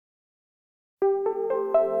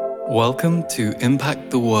Welcome to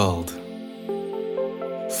Impact the World.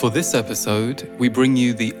 For this episode, we bring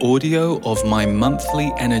you the audio of my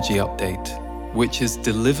monthly energy update, which is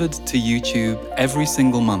delivered to YouTube every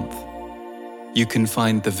single month. You can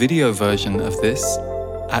find the video version of this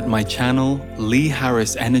at my channel, Lee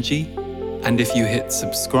Harris Energy, and if you hit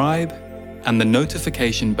subscribe and the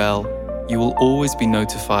notification bell, you will always be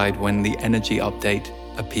notified when the energy update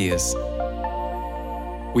appears.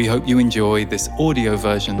 We hope you enjoy this audio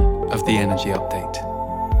version of the energy update.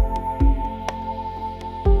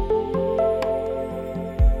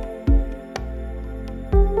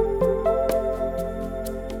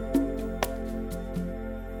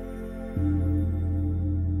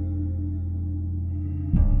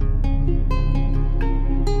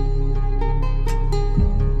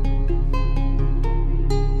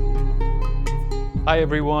 Hi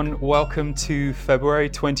everyone, welcome to February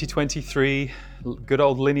 2023. Good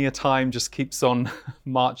old linear time just keeps on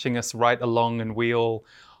marching us right along, and we all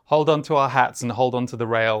hold on to our hats and hold on to the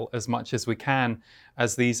rail as much as we can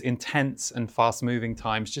as these intense and fast-moving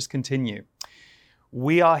times just continue.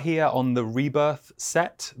 We are here on the Rebirth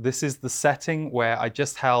set. This is the setting where I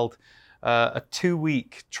just held a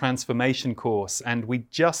 2-week transformation course, and we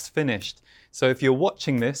just finished. So if you're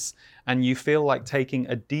watching this and you feel like taking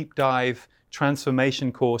a deep dive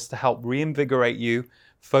transformation course to help reinvigorate you,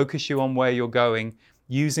 focus you on where you're going,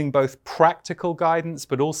 using both practical guidance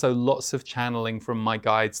but also lots of channeling from my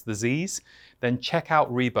guides, the Z's, then check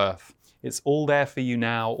out Rebirth. It's all there for you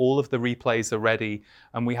now. All of the replays are ready,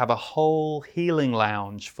 and we have a whole healing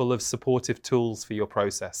lounge full of supportive tools for your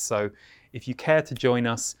process. So if you care to join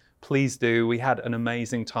us, please do. We had an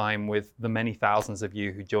amazing time with the many thousands of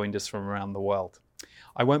you who joined us from around the world.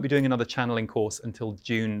 I won't be doing another channeling course until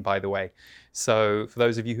June, by the way. So for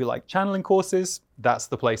those of you who like channeling courses, that's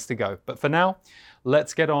the place to go. But for now,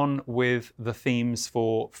 let's get on with the themes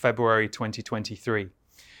for February 2023.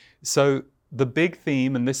 So the big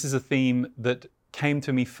theme, and this is a theme that came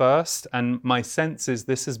to me first, and my sense is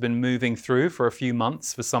this has been moving through for a few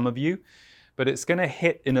months for some of you, but it's going to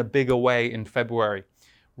hit in a bigger way in February.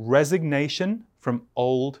 Resignation from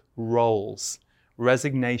old roles.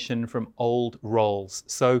 Resignation from old roles.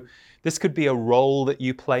 So this could be a role that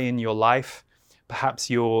you play in your life. Perhaps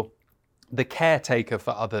you're the caretaker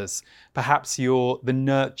for others. Perhaps you're the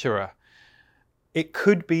nurturer. It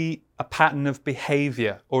could be a pattern of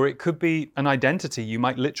behavior, or it could be an identity. You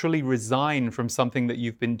might literally resign from something that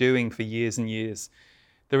you've been doing for years and years.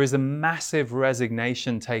 There is a massive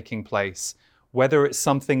resignation taking place, whether it's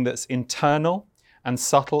something that's internal and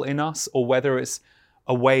subtle in us, or whether it's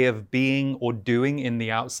a way of being or doing in the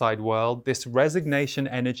outside world. This resignation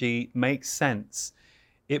energy makes sense.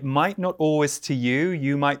 It might not always to you.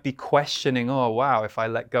 You might be questioning, oh wow, if I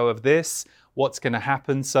let go of this, what's going to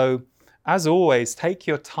happen? So as always, take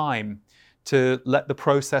your time to let the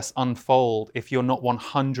process unfold if you're not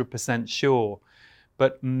 100% sure.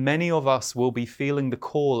 But many of us will be feeling the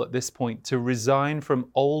call at this point to resign from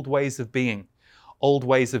old ways of being, old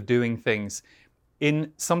ways of doing things,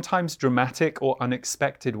 in sometimes dramatic or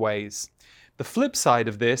unexpected ways. The flip side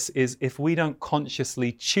of this is if we don't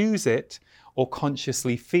consciously choose it or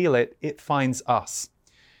consciously feel it, it finds us.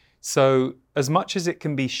 So as much as it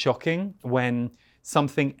can be shocking when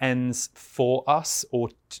something ends for us or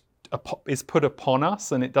is put upon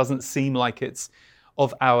us and it doesn't seem like it's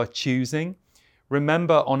of our choosing,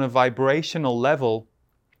 remember on a vibrational level,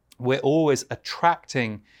 we're always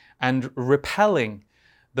attracting and repelling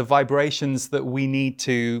the vibrations that we need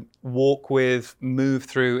to walk with, move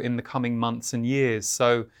through in the coming months and years.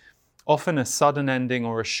 So often a sudden ending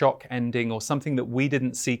or a shock ending or something that we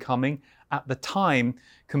didn't see coming at the time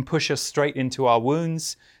can push us straight into our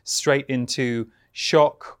wounds, straight into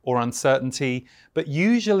shock or uncertainty. But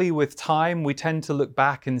usually with time, we tend to look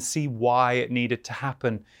back and see why it needed to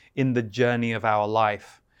happen in the journey of our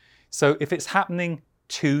life. So if it's happening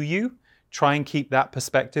to you, try and keep that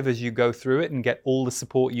perspective as you go through it and get all the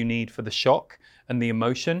support you need for the shock and the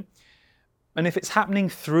emotion. And if it's happening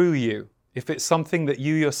through you, if it's something that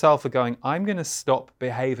you yourself are going, I'm going to stop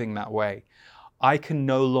behaving that way. I can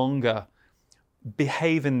no longer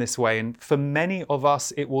behave in this way. And for many of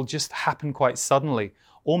us, it will just happen quite suddenly,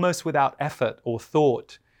 almost without effort or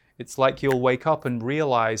thought. It's like you'll wake up and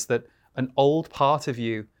realize that an old part of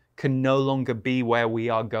you can no longer be where we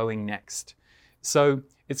are going next. So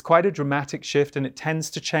it's quite a dramatic shift, and it tends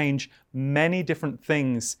to change many different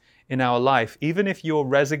things in our life. Even if your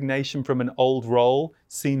resignation from an old role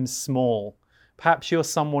seems small, perhaps you're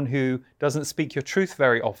someone who doesn't speak your truth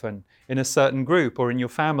very often in a certain group or in your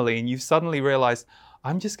family, and you've suddenly realized,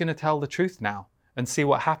 I'm just going to tell the truth now and see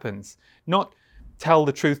what happens. Not tell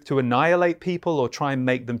the truth to annihilate people or try and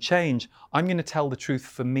make them change. I'm going to tell the truth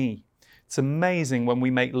for me. It's amazing when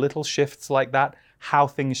we make little shifts like that, how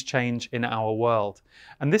things change in our world.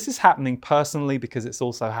 And this is happening personally because it's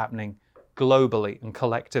also happening globally and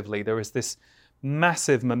collectively. There is this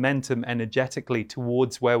massive momentum energetically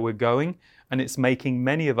towards where we're going, and it's making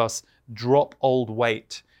many of us drop old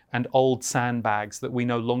weight and old sandbags that we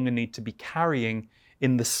no longer need to be carrying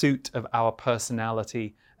in the suit of our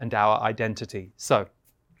personality and our identity. So,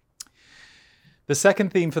 the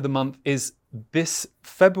second theme for the month is this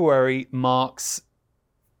February marks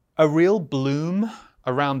a real bloom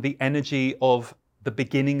around the energy of the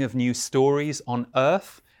beginning of new stories on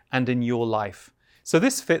Earth and in your life. So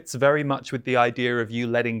this fits very much with the idea of you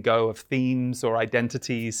letting go of themes or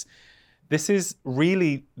identities. This is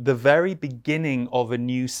really the very beginning of a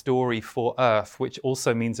new story for Earth, which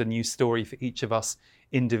also means a new story for each of us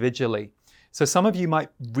individually. So some of you might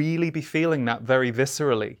really be feeling that very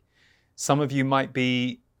viscerally. Some of you might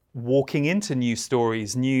be walking into new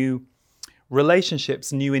stories, new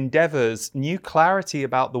relationships, new endeavors, new clarity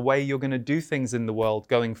about the way you're going to do things in the world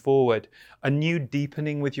going forward, a new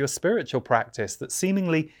deepening with your spiritual practice that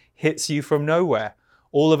seemingly hits you from nowhere.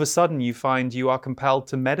 All of a sudden you find you are compelled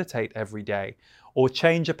to meditate every day or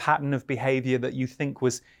change a pattern of behavior that you think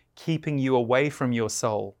was keeping you away from your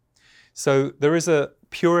soul. So there is a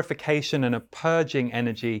purification and a purging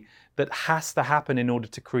energy that has to happen in order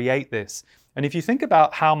to create this. And if you think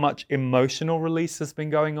about how much emotional release has been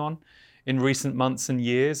going on in recent months and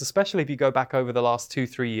years, especially if you go back over the last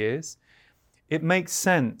 2-3 years, it makes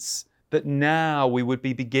sense that now we would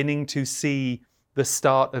be beginning to see the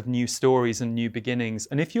start of new stories and new beginnings.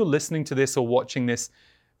 And if you're listening to this or watching this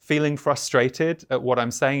feeling frustrated at what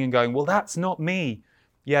I'm saying and going, well, that's not me.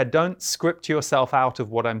 Yeah, don't script yourself out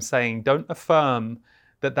of what I'm saying. Don't affirm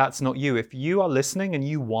that that's not you. If you are listening and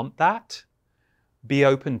you want that, be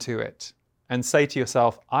open to it and say to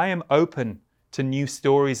yourself, I am open to new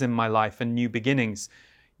stories in my life and new beginnings.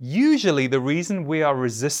 Usually the reason we are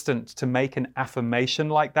resistant to make an affirmation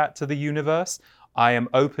like that to the universe, I am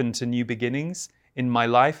open to new beginnings in my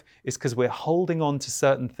life, is because we're holding on to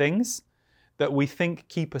certain things that we think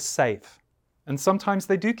keep us safe. And sometimes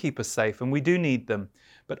they do keep us safe and we do need them.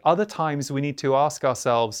 But other times we need to ask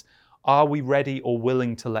ourselves, are we ready or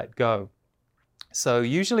willing to let go? So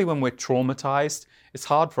usually when we're traumatized, it's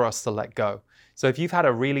hard for us to let go. So if you've had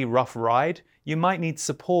a really rough ride, you might need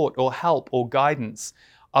support or help or guidance,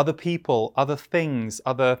 other people, other things,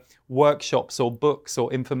 other workshops or books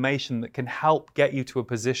or information that can help get you to a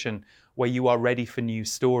position where you are ready for new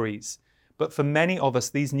stories. But for many of us,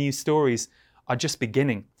 these new stories are just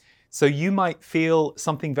beginning. So you might feel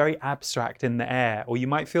something very abstract in the air, or you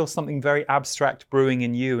might feel something very abstract brewing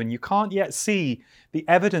in you, and you can't yet see the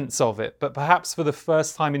evidence of it, but perhaps for the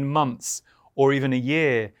first time in months or even a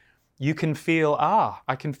year, you can feel,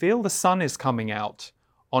 I can feel the sun is coming out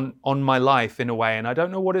on my life in a way, and I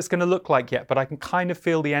don't know what it's going to look like yet, but I can kind of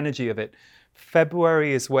feel the energy of it.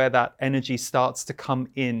 February is where that energy starts to come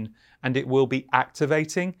in, and it will be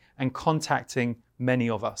activating and contacting many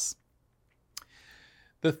of us.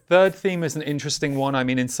 The third theme is an interesting one. I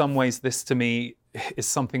mean, in some ways, this to me is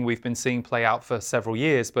something we've been seeing play out for several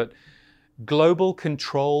years, but global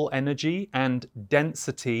control energy and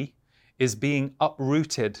density is being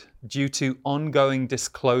uprooted due to ongoing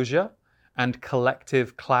disclosure and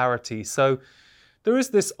collective clarity. So there is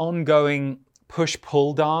this ongoing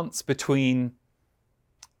push-pull dance between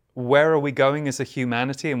where are we going as a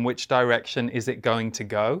humanity and which direction is it going to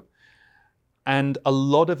go? And a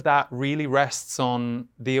lot of that really rests on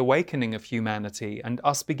the awakening of humanity and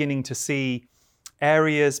us beginning to see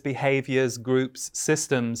areas, behaviors, groups,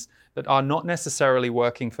 systems that are not necessarily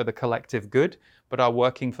working for the collective good, but are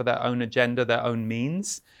working for their own agenda, their own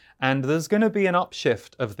means. And there's going to be an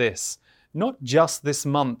upshift of this, not just this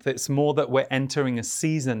month. It's more that we're entering a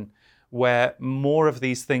season where more of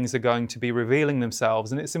these things are going to be revealing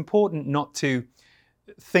themselves. And it's important not to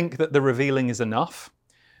think that the revealing is enough.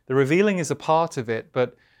 The revealing is a part of it,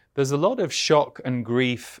 but there's a lot of shock and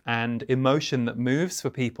grief and emotion that moves for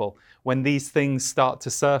people when these things start to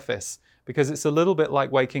surface, because it's a little bit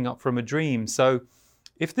like waking up from a dream. So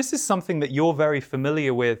if this is something that you're very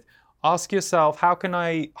familiar with, ask yourself, how can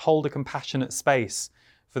I hold a compassionate space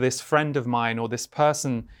for this friend of mine or this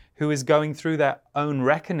person who is going through their own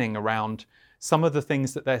reckoning around some of the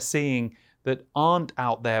things that they're seeing that aren't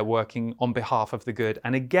out there working on behalf of the good?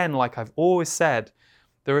 And again, like I've always said,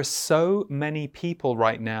 there are so many people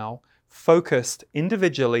right now focused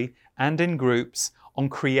individually and in groups on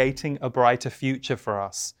creating a brighter future for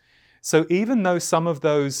us. So even though some of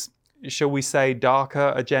those, shall we say,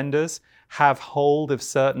 darker agendas have hold of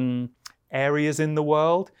certain areas in the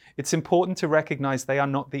world, it's important to recognize they are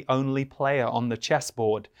not the only player on the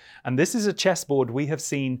chessboard. And this is a chessboard we have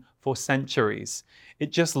seen for centuries.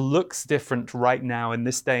 It just looks different right now in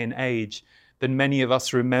this day and age than many of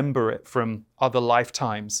us remember it from other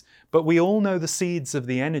lifetimes. But we all know the seeds of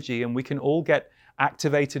the energy, and we can all get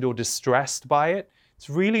activated or distressed by it. It's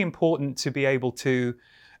really important to be able to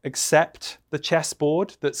accept the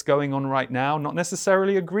chessboard that's going on right now, not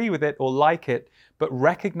necessarily agree with it or like it, but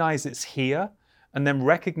recognize it's here, and then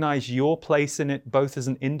recognize your place in it, both as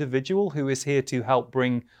an individual who is here to help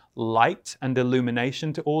bring light and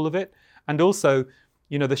illumination to all of it, and also,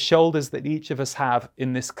 the shoulders that each of us have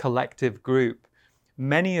in this collective group,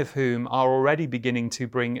 many of whom are already beginning to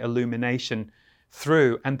bring illumination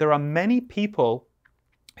through. And there are many people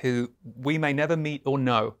who we may never meet or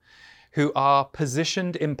know, who are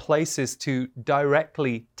positioned in places to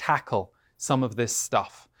directly tackle some of this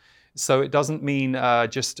stuff. So it doesn't mean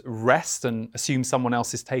just rest and assume someone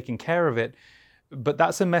else is taking care of it. But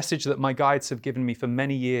that's a message that my guides have given me for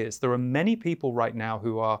many years. There are many people right now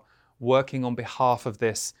who are working on behalf of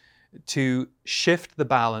this to shift the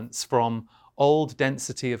balance from old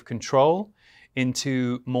density of control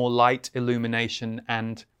into more light illumination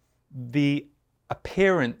and the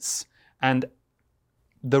appearance and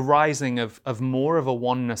the rising of more of a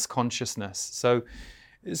oneness consciousness. So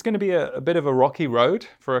it's going to be a bit of a rocky road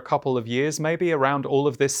for a couple of years, maybe, around all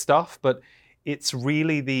of this stuff, but it's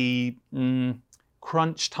really the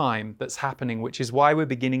crunch time that's happening, which is why we're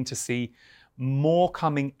beginning to see more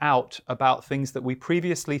coming out about things that we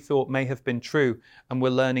previously thought may have been true, and we're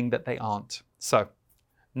learning that they aren't. So,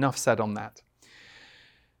 enough said on that.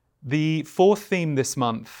 The fourth theme this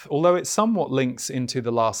month, although it somewhat links into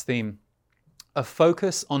the last theme, a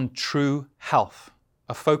focus on true health.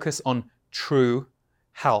 A focus on true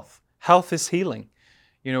health. Health is healing.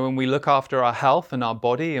 When we look after our health and our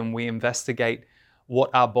body and we investigate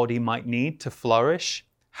what our body might need to flourish,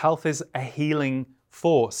 health is a healing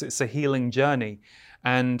force. It's a healing journey.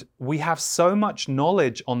 And we have so much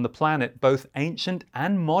knowledge on the planet, both ancient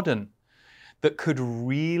and modern, that could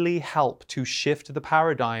really help to shift the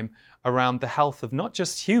paradigm around the health of not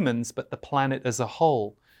just humans, but the planet as a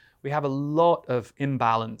whole. We have a lot of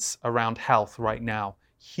imbalance around health right now,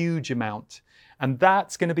 huge amount. And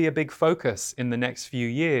that's going to be a big focus in the next few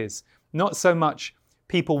years. Not so much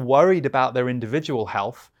people worried about their individual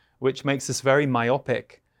health, which makes us very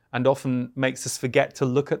myopic and often makes us forget to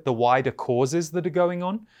look at the wider causes that are going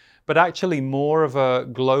on, but actually more of a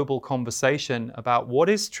global conversation about what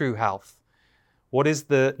is true health, what is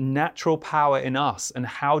the natural power in us, and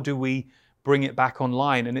how do we bring it back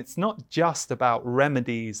online. And it's not just about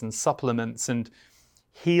remedies and supplements and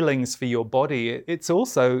healings for your body. It's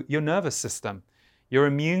also your nervous system, your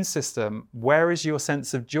immune system. Where is your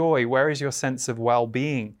sense of joy? Where is your sense of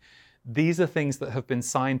well-being? These are things that have been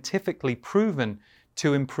scientifically proven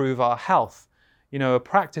to improve our health. A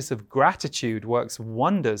practice of gratitude works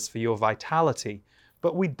wonders for your vitality,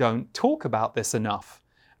 but we don't talk about this enough.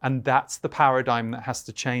 And that's the paradigm that has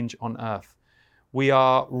to change on Earth. We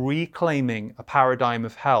are reclaiming a paradigm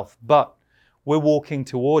of health, but we're walking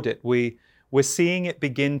toward it. We're seeing it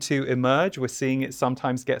begin to emerge. We're seeing it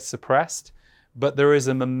sometimes get suppressed, but there is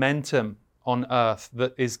a momentum on Earth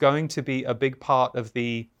that is going to be a big part of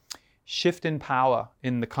the shift in power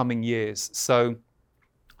in the coming years. So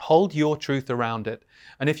hold your truth around it.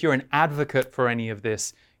 And if you're an advocate for any of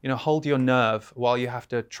this, hold your nerve while you have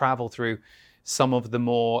to travel through some of the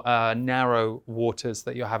more narrow waters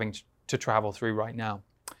that you're having to travel through right now.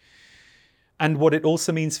 And what it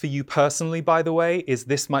also means for you personally, by the way, is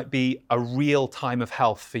this might be a real time of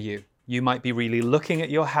health for you. You might be really looking at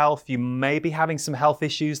your health. You may be having some health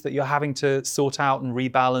issues that you're having to sort out and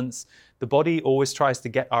rebalance. The body always tries to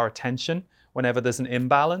get our attention whenever there's an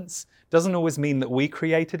imbalance. Doesn't always mean that we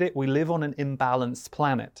created it. We live on an imbalanced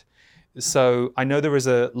planet. So I know there is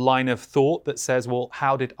a line of thought that says, well,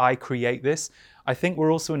 how did I create this? I think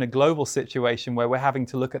we're also in a global situation where we're having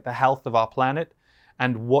to look at the health of our planet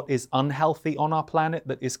and what is unhealthy on our planet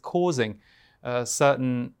that is causing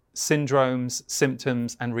certain syndromes,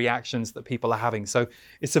 symptoms, and reactions that people are having. So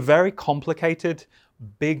it's a very complicated,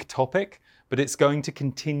 big topic, but it's going to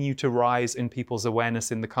continue to rise in people's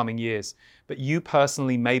awareness in the coming years. But you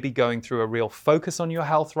personally may be going through a real focus on your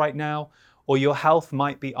health right now, or your health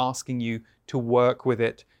might be asking you to work with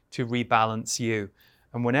it to rebalance you.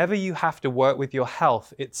 And whenever you have to work with your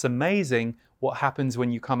health, it's amazing what happens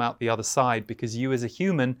when you come out the other side, because you as a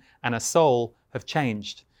human and a soul have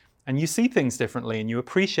changed. And you see things differently and you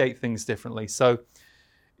appreciate things differently. So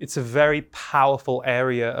it's a very powerful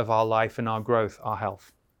area of our life and our growth, our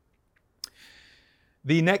health.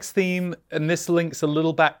 The next theme, and this links a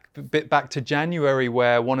bit back to January,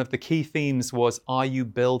 where one of the key themes was, are you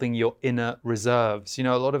building your inner reserves? You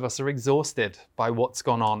know, a lot of us are exhausted by what's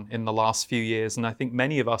gone on in the last few years, and I think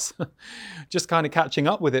many of us just kind of catching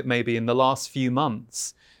up with it maybe in the last few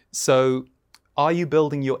months. So, are you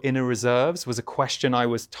building your inner reserves was a question I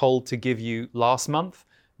was told to give you last month.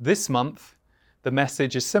 This month, the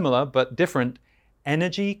message is similar but different.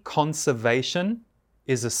 Energy conservation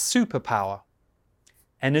is a superpower.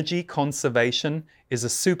 Energy conservation is a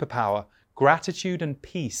superpower. Gratitude and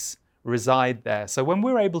peace reside there. So when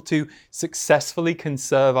we're able to successfully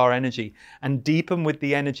conserve our energy and deepen with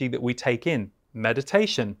the energy that we take in,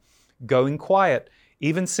 meditation, going quiet,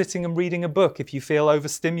 even sitting and reading a book if you feel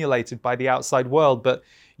overstimulated by the outside world, but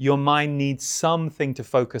your mind needs something to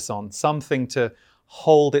focus on, something to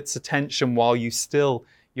hold its attention while you still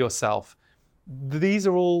yourself. These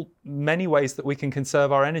are all many ways that we can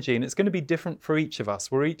conserve our energy, and it's going to be different for each of us.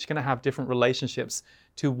 We're each going to have different relationships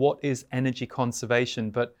to what is energy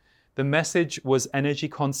conservation, but the message was energy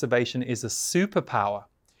conservation is a superpower.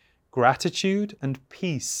 Gratitude and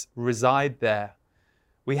peace reside there.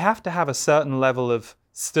 We have to have a certain level of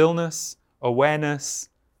stillness, awareness,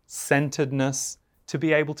 centeredness to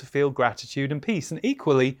be able to feel gratitude and peace. And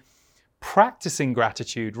equally, practicing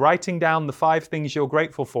gratitude, writing down the 5 things you're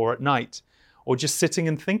grateful for at night, or just sitting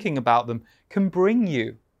and thinking about them, can bring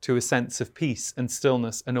you to a sense of peace and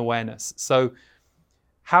stillness and awareness. So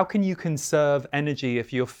how can you conserve energy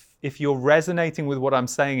if you're resonating with what I'm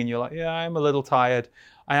saying and you're like, yeah, I'm a little tired,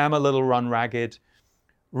 I am a little run ragged?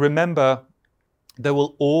 Remember, there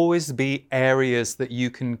will always be areas that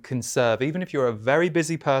you can conserve, even if you're a very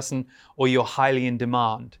busy person or you're highly in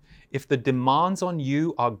demand. If the demands on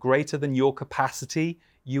you are greater than your capacity,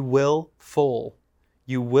 you will fall.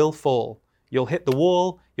 You will fall. You'll hit the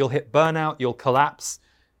wall, you'll hit burnout, you'll collapse,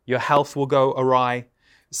 your health will go awry.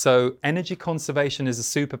 So energy conservation is a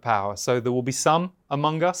superpower. So there will be some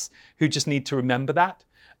among us who just need to remember that.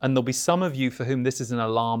 And there'll be some of you for whom this is an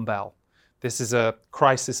alarm bell. This is a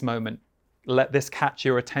crisis moment. Let this catch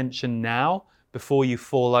your attention now before you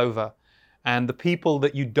fall over. And the people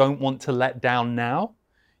that you don't want to let down now,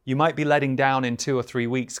 you might be letting down in 2 or 3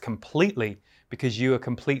 weeks completely because you are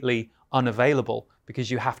completely unavailable,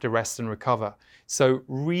 because you have to rest and recover. So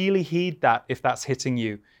really heed that if that's hitting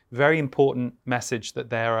you. Very important message that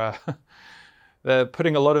they're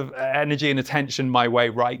putting a lot of energy and attention my way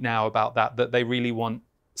right now about that they really want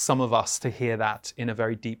some of us to hear that in a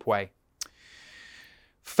very deep way.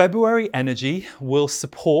 February energy will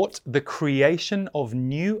support the creation of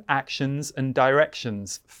new actions and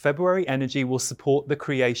directions. February energy will support the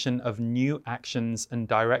creation of new actions and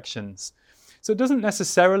directions. So it doesn't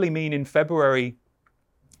necessarily mean in February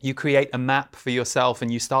you create a map for yourself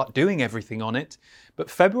and you start doing everything on it, but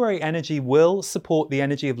February energy will support the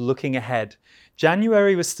energy of looking ahead.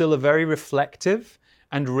 January was still a very reflective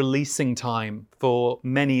and releasing time for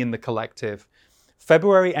many in the collective.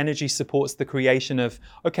 February energy supports the creation of,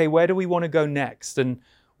 okay, where do we want to go next? And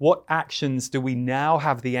what actions do we now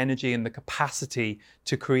have the energy and the capacity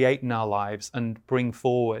to create in our lives and bring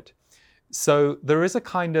forward? So there is a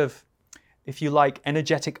kind of, if you like,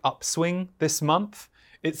 energetic upswing this month.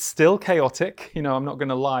 It's still chaotic, I'm not going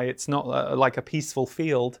to lie, it's not like a peaceful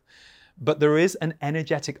field, but there is an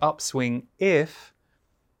energetic upswing if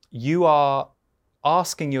you are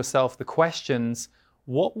asking yourself the questions,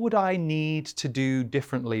 what would I need to do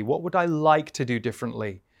differently? What would I like to do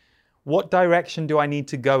differently? What direction do I need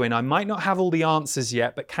to go in? I might not have all the answers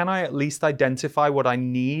yet, but can I at least identify what I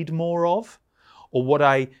need more of? Or what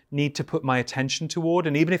I need to put my attention toward?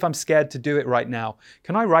 And even if I'm scared to do it right now,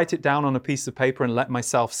 can I write it down on a piece of paper and let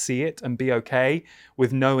myself see it and be okay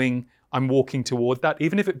with knowing I'm walking toward that,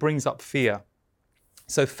 even if it brings up fear?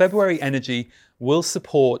 So February energy will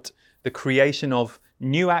support the creation of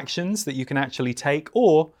new actions that you can actually take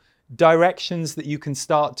or directions that you can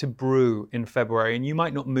start to brew in February, and you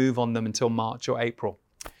might not move on them until March or April.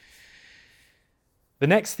 The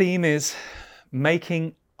next theme is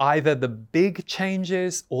making either the big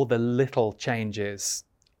changes or the little changes.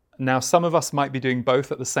 Now, some of us might be doing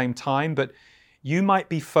both at the same time, but you might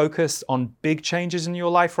be focused on big changes in your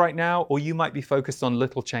life right now, or you might be focused on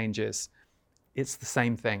little changes. It's the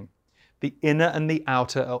same thing. The inner and the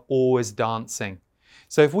outer are always dancing.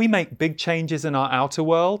 So if we make big changes in our outer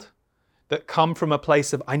world that come from a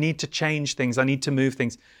place of, I need to change things, I need to move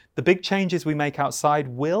things, the big changes we make outside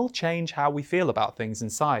will change how we feel about things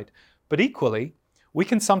inside. But equally, we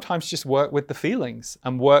can sometimes just work with the feelings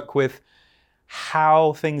and work with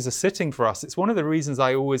how things are sitting for us. It's one of the reasons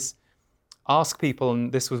I always ask people, and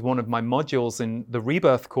this was one of my modules in the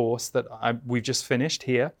Rebirth course that we've just finished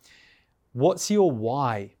here. What's your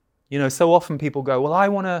why? So often people go, well, I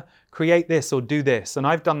want to create this or do this. And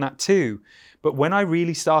I've done that too. But when I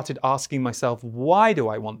really started asking myself, why do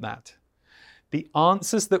I want that? The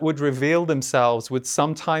answers that would reveal themselves would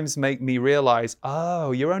sometimes make me realize,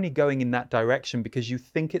 oh, you're only going in that direction because you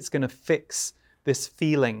think it's going to fix this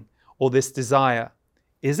feeling or this desire.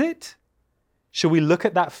 Is it? Should we look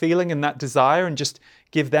at that feeling and that desire and just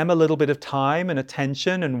give them a little bit of time and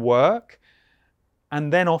attention and work?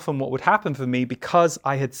 And then often what would happen for me, because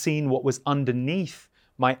I had seen what was underneath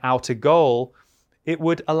my outer goal, it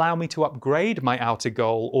would allow me to upgrade my outer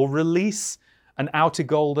goal or release an outer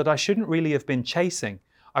goal that I shouldn't really have been chasing.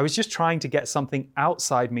 I was just trying to get something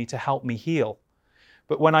outside me to help me heal.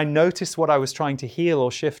 But when I noticed what I was trying to heal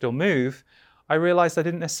or shift or move, I realized I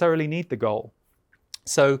didn't necessarily need the goal.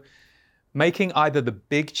 So making either the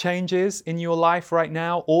big changes in your life right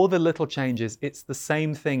now or the little changes, it's the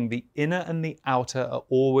same thing. The inner and the outer are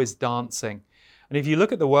always dancing. And if you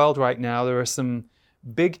look at the world right now, there are some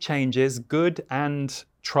big changes, good and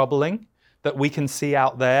troubling, that we can see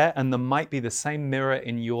out there, and there might be the same mirror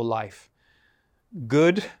in your life.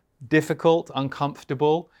 Good, difficult,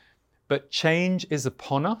 uncomfortable, but change is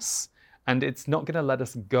upon us and it's not going to let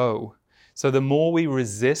us go. So the more we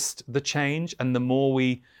resist the change and the more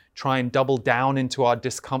we try and double down into our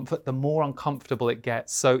discomfort, the more uncomfortable it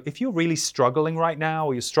gets. So if you're really struggling right now,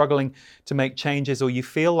 or you're struggling to make changes, or you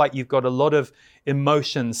feel like you've got a lot of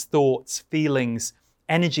emotions, thoughts, feelings,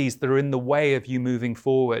 energies that are in the way of you moving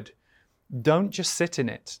forward, don't just sit in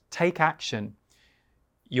it. Take action.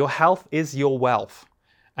 Your health is your wealth,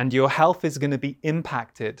 and your health is going to be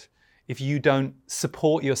impacted if you don't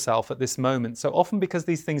support yourself at this moment. So often, because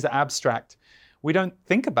these things are abstract, we don't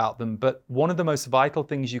think about them, but one of the most vital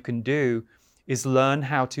things you can do is learn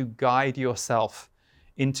how to guide yourself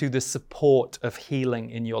into the support of healing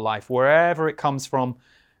in your life, wherever it comes from,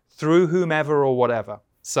 through whomever or whatever.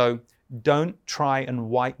 So don't try and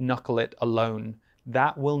white knuckle it alone.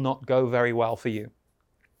 That will not go very well for you.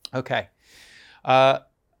 Okay.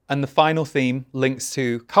 And the final theme links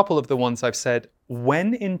to a couple of the ones I've said.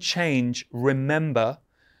 When in change, remember,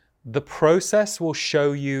 the process will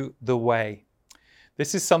show you the way.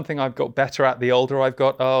 This is something I've got better at the older I've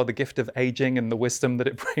got. The gift of aging and the wisdom that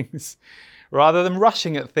it brings. Rather than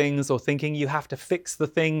rushing at things or thinking you have to fix the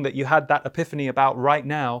thing that you had that epiphany about right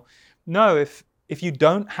now. No, if you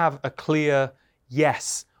don't have a clear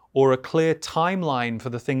yes or a clear timeline for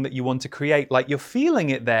the thing that you want to create, like you're feeling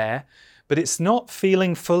it there, but it's not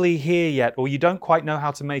feeling fully here yet, or you don't quite know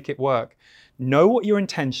how to make it work. Know what your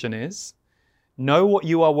intention is, know what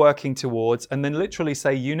you are working towards, and then literally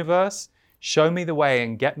say, universe, show me the way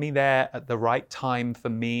and get me there at the right time for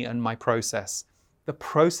me and my process. The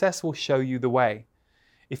process will show you the way.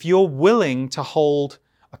 If you're willing to hold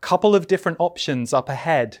a couple of different options up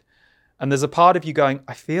ahead, and there's a part of you going,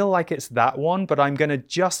 I feel like it's that one, but I'm going to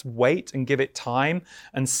just wait and give it time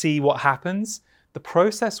and see what happens, the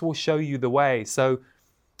process will show you the way. So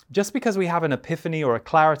just because we have an epiphany or a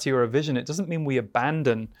clarity or a vision, it doesn't mean we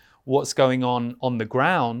abandon what's going on the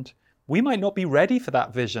ground. We might not be ready for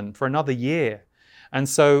that vision for another year. And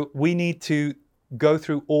so we need to go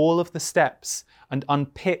through all of the steps and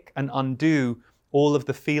unpick and undo all of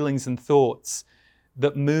the feelings and thoughts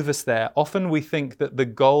that move us there. Often we think that the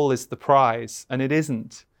goal is the prize, and it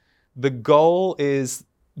isn't. The goal is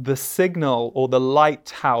the signal or the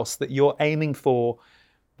lighthouse that you're aiming for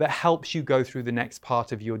that helps you go through the next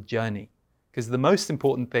part of your journey. Because the most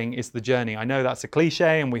important thing is the journey. I know that's a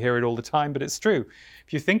cliche and we hear it all the time, but it's true.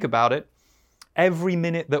 If you think about it, every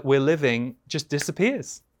minute that we're living just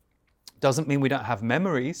disappears. Doesn't mean we don't have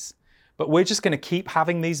memories, but we're just going to keep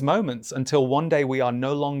having these moments until one day we are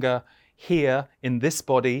no longer here in this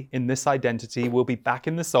body, in this identity. We'll be back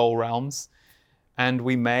in the soul realms, and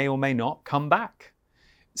we may or may not come back.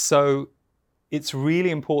 So it's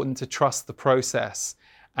really important to trust the process.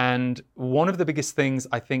 And one of the biggest things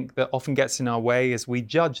I think that often gets in our way is we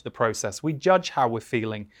judge the process. We judge how we're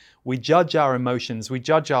feeling. We judge our emotions. We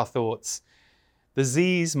judge our thoughts. The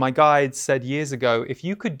Z's, my guides, said years ago, if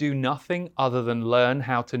you could do nothing other than learn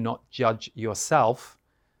how to not judge yourself,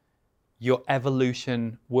 your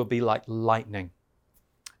evolution will be like lightning.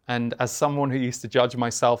 And as someone who used to judge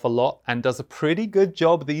myself a lot and does a pretty good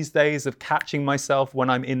job these days of catching myself when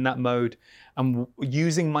I'm in that mode and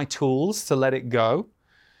using my tools to let it go,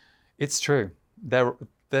 it's true.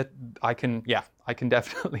 I can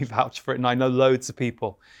definitely vouch for it. And I know loads of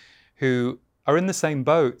people who are in the same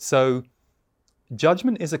boat. So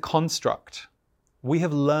judgment is a construct. We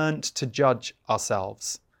have learned to judge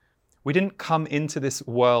ourselves. We didn't come into this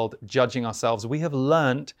world judging ourselves. We have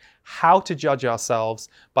learned how to judge ourselves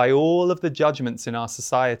by all of the judgments in our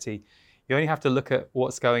society. You only have to look at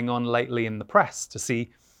what's going on lately in the press to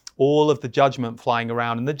see all of the judgment flying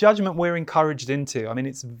around, and the judgment we're encouraged into. I mean,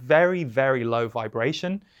 it's very, very low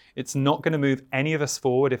vibration. It's not going to move any of us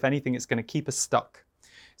forward. If anything, it's going to keep us stuck.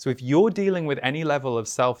 So if you're dealing with any level of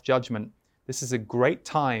self-judgment, this is a great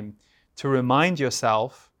time to remind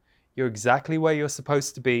yourself you're exactly where you're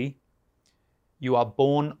supposed to be. You are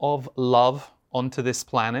born of love onto this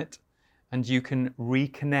planet, and you can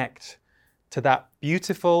reconnect to that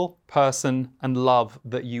beautiful person and love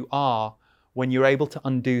that you are when you're able to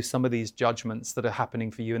undo some of these judgments that are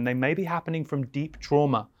happening for you. And they may be happening from deep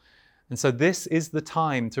trauma. And so this is the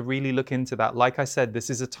time to really look into that. Like I said, this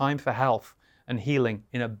is a time for health and healing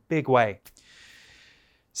in a big way.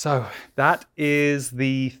 So that is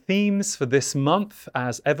the themes for this month.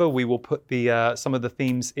 As ever, we will put some of the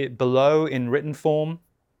themes below in written form.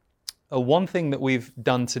 One thing that we've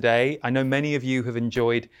done today, I know many of you have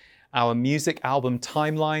enjoyed our music album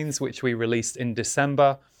timelines, which we released in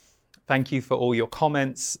December. Thank you for all your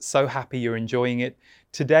comments. So happy you're enjoying it.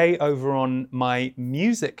 Today, over on my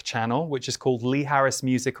music channel, which is called Lee Harris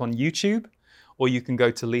Music on YouTube, or you can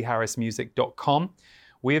go to leeharrismusic.com.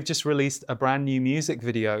 We have just released a brand new music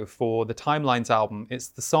video for the Timelines album. It's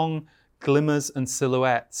the song Glimmers and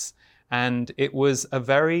Silhouettes. And it was a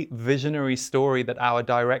very visionary story that our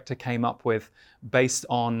director came up with based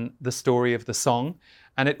on the story of the song.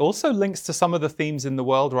 And it also links to some of the themes in the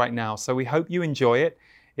world right now. So we hope you enjoy it.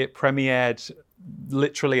 It premiered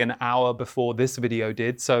literally an hour before this video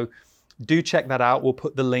did. So do check that out. We'll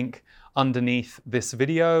put the link underneath this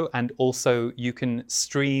video, and also you can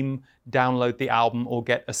stream, download the album, or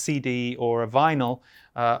get a CD or a vinyl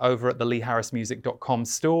over at the leeharrismusic.com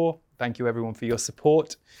store. Thank you everyone for your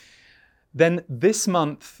support. Then this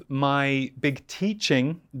month, my big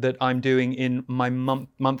teaching that I'm doing in my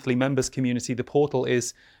monthly members community, the portal,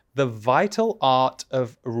 is the vital art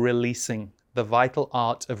of releasing. The vital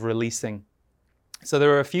art of releasing. So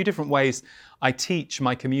there are a few different ways I teach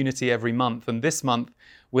my community every month, and this month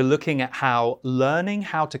we're looking at how learning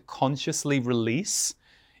how to consciously release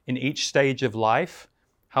in each stage of life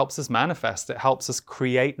helps us manifest. It helps us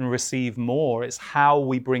create and receive more. It's how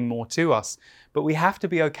we bring more to us. But we have to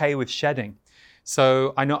be okay with shedding.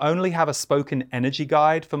 So I not only have a spoken energy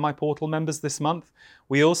guide for my portal members this month,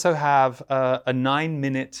 we also have a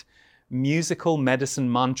 9-minute musical medicine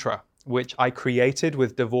mantra, which I created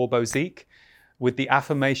with Devor Bozique, with the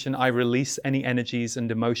affirmation, I release any energies and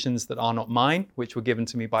emotions that are not mine, which were given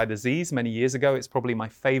to me by the Z's many years ago. It's probably my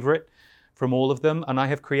favorite from all of them. And I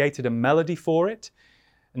have created a melody for it.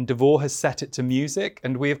 And Devor has set it to music.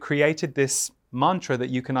 And we have created this mantra that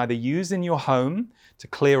you can either use in your home to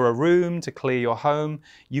clear a room, to clear your home.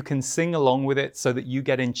 You can sing along with it so that you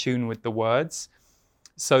get in tune with the words.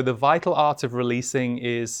 So the vital art of releasing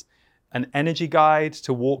is an energy guide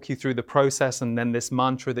to walk you through the process, and then this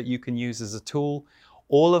mantra that you can use as a tool.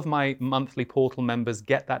 All of my monthly portal members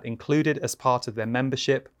get that included as part of their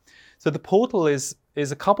membership. So the portal is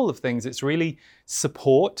a couple of things. It's really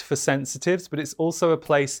support for sensitives, but it's also a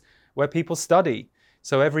place where people study.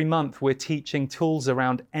 So every month we're teaching tools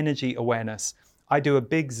around energy awareness. I do a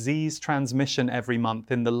big Z's transmission every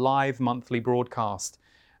month in the live monthly broadcast.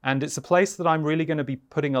 And it's a place that I'm really going to be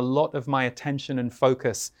putting a lot of my attention and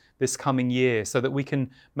focus this coming year so that we can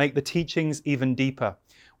make the teachings even deeper.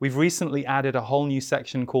 We've recently added a whole new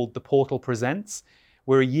section called The Portal Presents.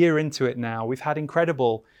 We're a year into it now. We've had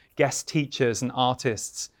incredible guest teachers and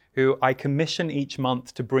artists who I commission each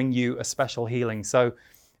month to bring you a special healing. So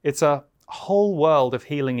it's a whole world of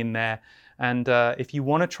healing in there. And if you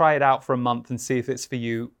want to try it out for a month and see if it's for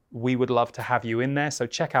you, we would love to have you in there. So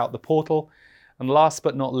check out the portal. And last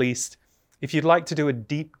but not least, if you'd like to do a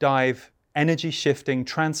deep dive, energy shifting,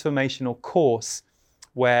 transformational course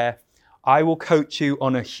where I will coach you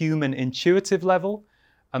on a human intuitive level,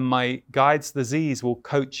 and my guides, the Z's, will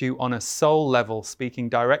coach you on a soul level, speaking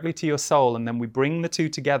directly to your soul, and then we bring the two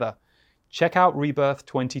together. Check out Rebirth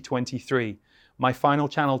 2023, my final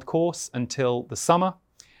channeled course until the summer,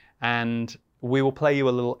 and we will play you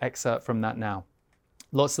a little excerpt from that now.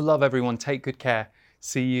 Lots of love, everyone. Take good care.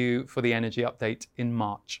 See you for the energy update in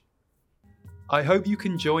March. I hope you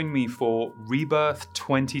can join me for Rebirth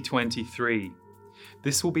 2023.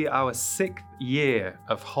 This will be our 6th year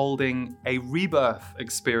of holding a rebirth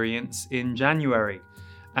experience in January.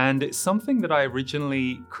 And it's something that I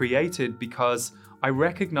originally created because I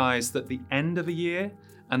recognize that the end of a year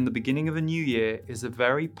and the beginning of a new year is a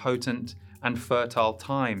very potent and fertile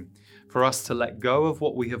time for us to let go of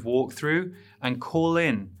what we have walked through and call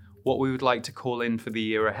in what we would like to call in for the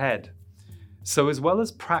year ahead. So as well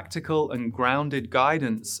as practical and grounded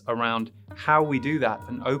guidance around how we do that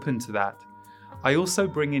and open to that, I also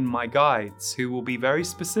bring in my guides who will be very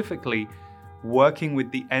specifically working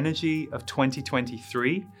with the energy of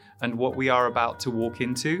 2023 and what we are about to walk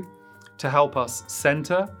into to help us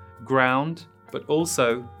center, ground, but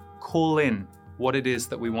also call in what it is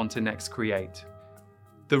that we want to next create.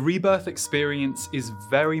 The rebirth experience is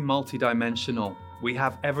very multidimensional. We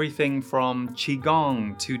have everything from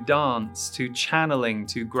Qigong to dance to channeling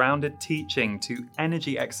to grounded teaching to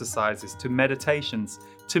energy exercises to meditations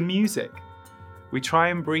to music. We try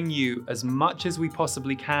and bring you as much as we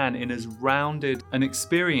possibly can in as rounded an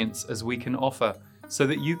experience as we can offer so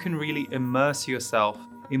that you can really immerse yourself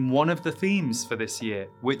in one of the themes for this year,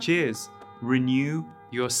 which is renew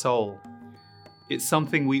your soul. It's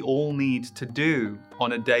something we all need to do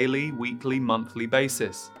on a daily, weekly, monthly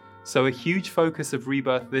basis. So a huge focus of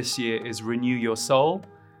Rebirth this year is renew your soul,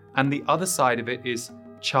 and the other side of it is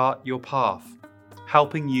chart your path,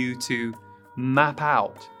 helping you to map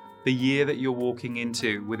out the year that you're walking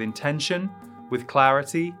into with intention, with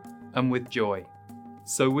clarity, and with joy.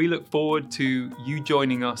 So we look forward to you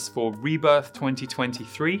joining us for Rebirth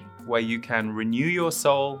 2023, where you can renew your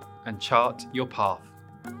soul and chart your path.